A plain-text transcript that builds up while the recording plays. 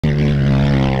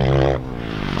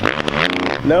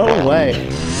No way.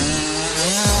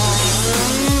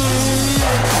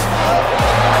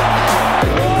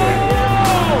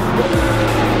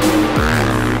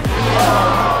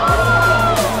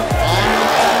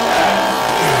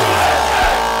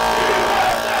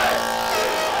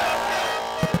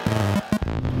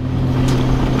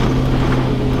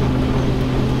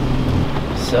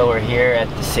 So we're here at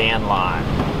the sand lot.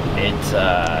 It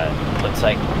looks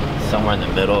like somewhere in the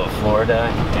middle of Florida,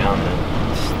 down the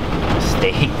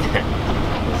state.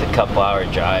 It's a couple-hour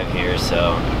drive here,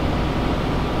 so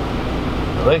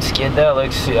it looks good though. It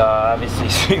looks obviously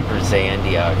super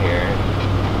sandy out here.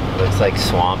 It looks like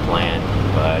swampland,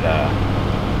 but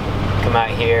come out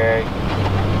here,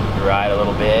 ride a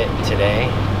little bit today,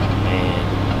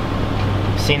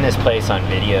 and seen this place on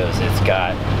videos.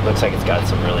 Looks like it's got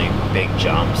some really big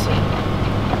jumps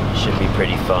and should be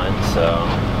pretty fun, so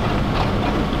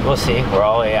we'll see. We're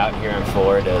all the way out here in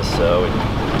Florida, so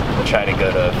we'll try to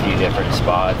go to a few different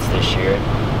spots this year.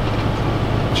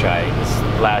 This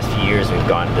last few years we've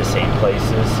gone to the same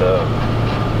places, so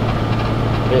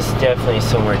this is definitely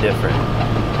somewhere different.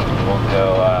 We'll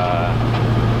go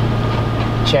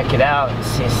check it out and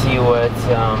see what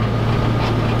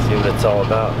it's all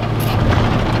about.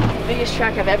 Biggest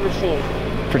track I've ever seen.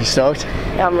 Pretty stoked?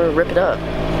 Yeah, I'm gonna rip it up.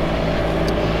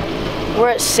 We're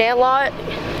at Sandlot.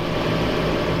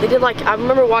 They did I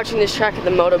remember watching this track at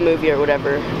the Moto movie or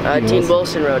whatever. Dean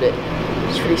Wilson wrote it.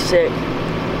 It's pretty sick.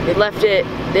 They left it,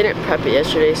 they didn't prep it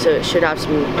yesterday, so it should have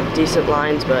some decent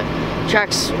lines, but the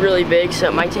track's really big, so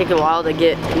it might take a while to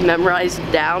get memorized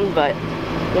down, but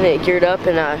I'm gonna get geared up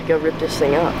and go rip this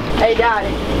thing up. Hey Dad,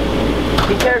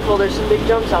 be careful, there's some big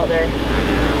jumps out there.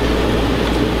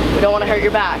 We don't want to hurt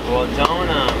your back. Well, don't,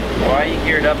 why are you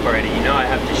geared up already? You know I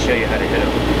have to show you how to hit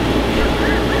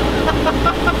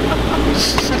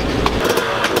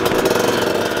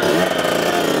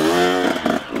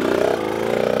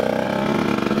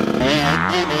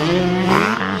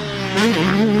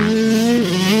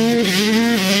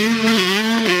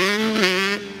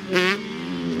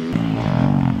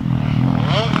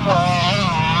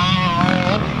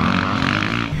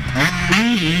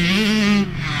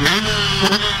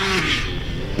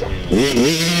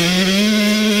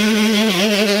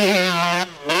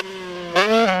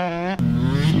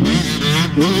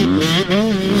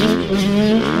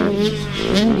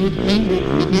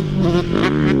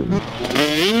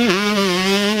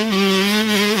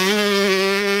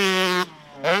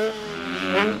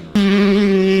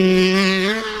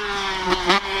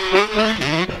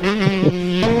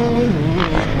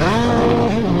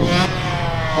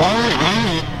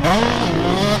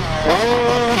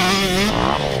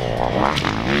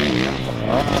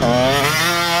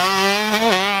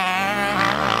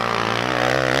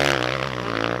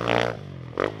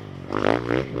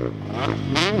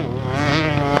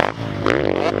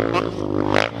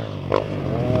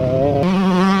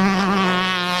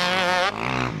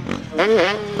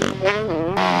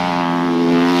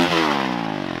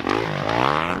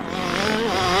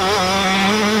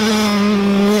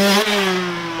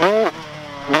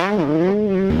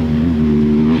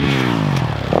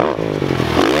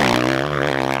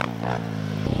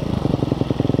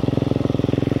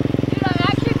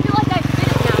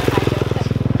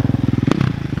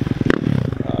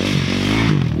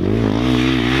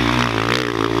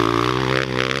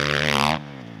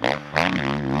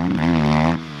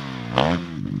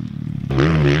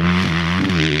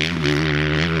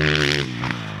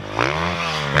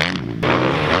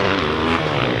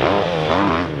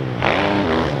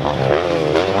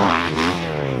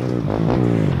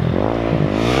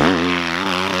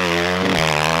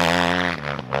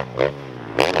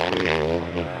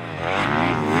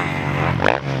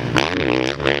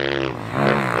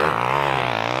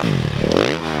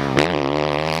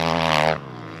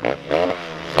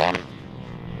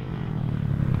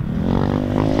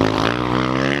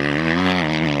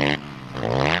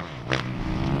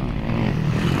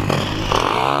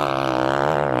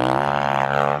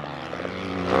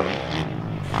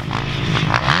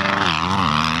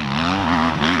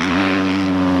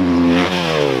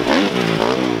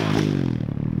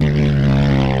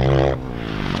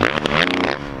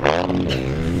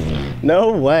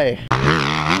No way.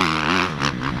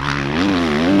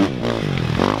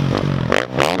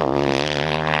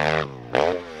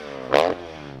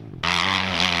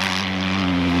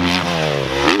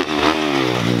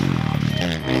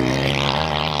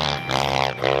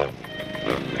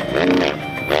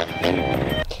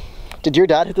 Did your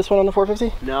dad hit this one on the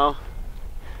 450? No.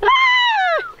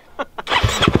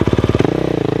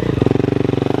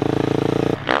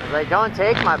 Like, don't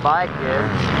take my bike, dude.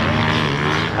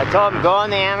 I told him go on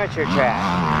the amateur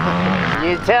track.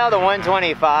 You tell the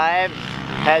 125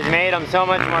 has made him so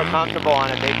much more comfortable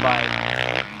on a big bike.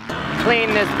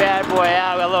 Clean this bad boy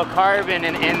out. Got a little carbon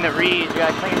in the reeds. You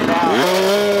gotta clean it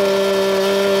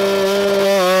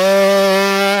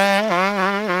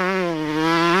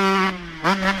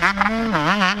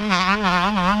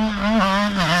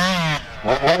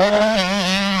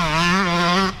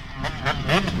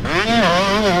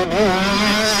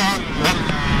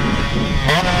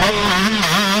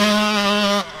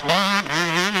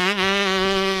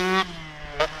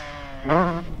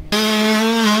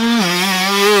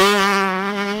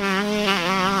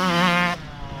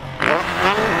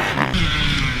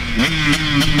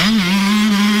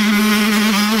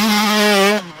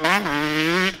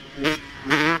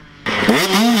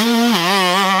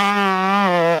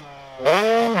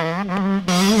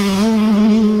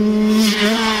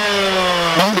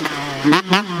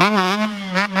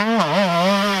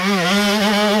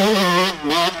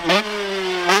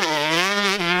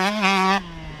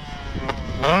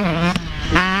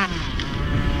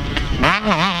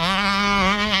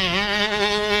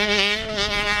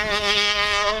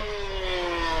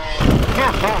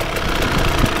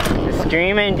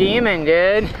Screaming demon,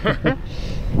 dude.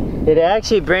 It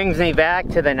actually brings me back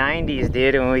to the 90s,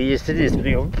 dude, when we used to just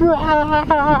be all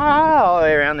the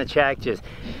way around the track, just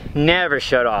never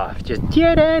shut off. Just Ladies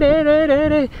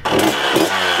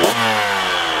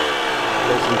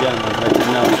and gentlemen, let you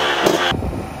know.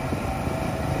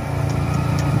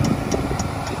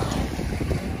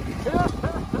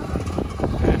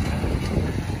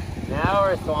 Now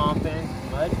we're swamping,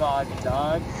 mud bogging,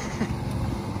 dog.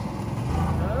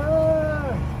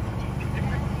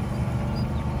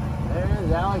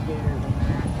 There's alligators in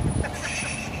there.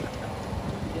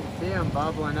 You can see them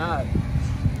bubbling up.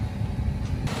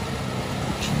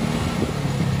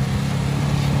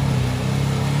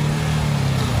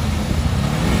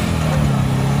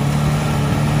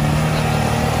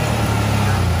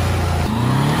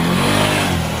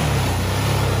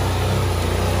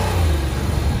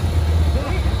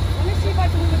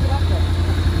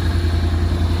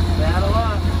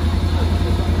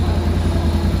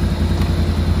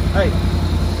 Hey,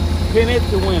 pin it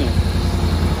to win it.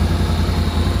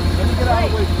 Let me get out of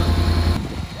the way first.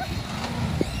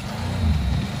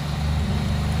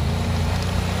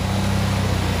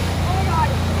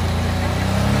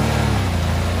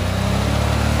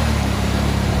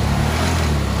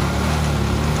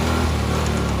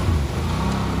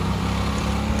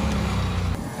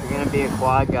 If you're gonna be a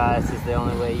quad guy, this is the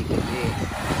only way you can be.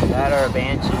 That or a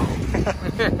Banshee.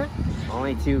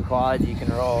 Only two quads you can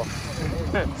roll.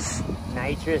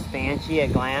 Nitrous Banshee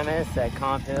at Glamis at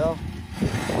Comp Hill.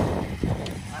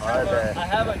 I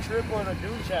have a triple and a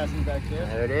dune chassis back there.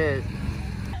 There it is.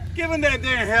 Give him that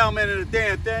damn helmet and the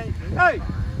damn thing. Hey,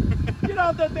 get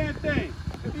off that damn thing.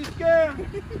 If he's scared.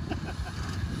 There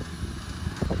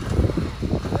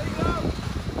you go.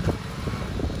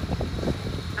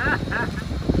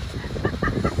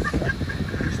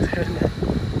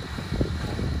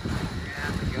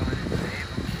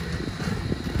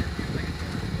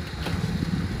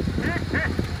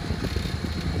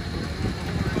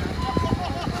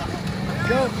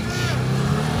 Go.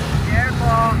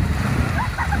 Careful.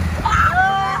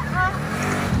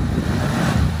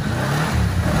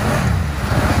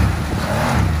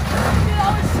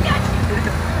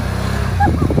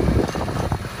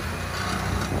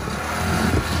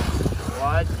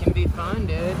 Quads can be fun,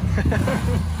 dude.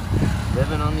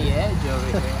 Living on the edge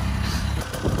over here.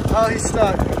 Oh, he's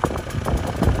stuck.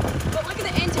 But look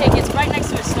at the intake, it's right next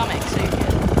to his stomach, so you're good.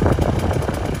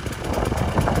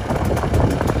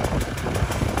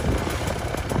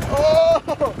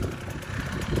 Oh!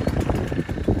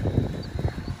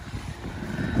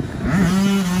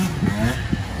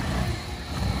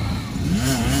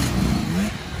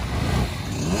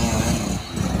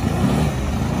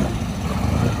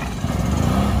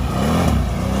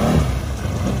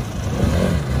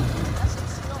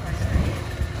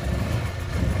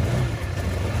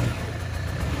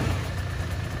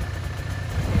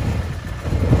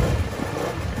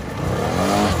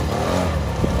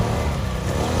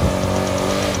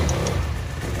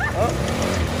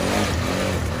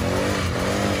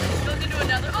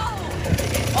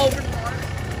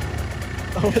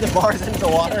 Over the bars into the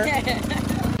water.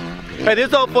 Hey, this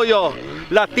is all for your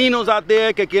Latinos out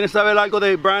there que quieren saber algo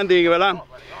de branding, ¿verdad?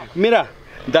 Mira,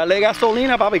 dale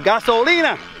gasolina, papi,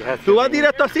 gasolina. Tú vas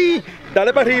directo así,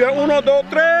 dale para arriba, 1, 2,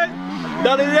 3,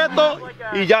 dale directo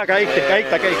y ya, caíste.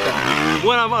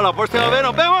 Bueno, la próxima vez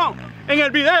nos vemos en el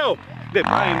video de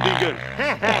Dangerboy Deegan.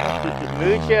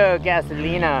 Mucho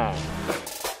gasolina.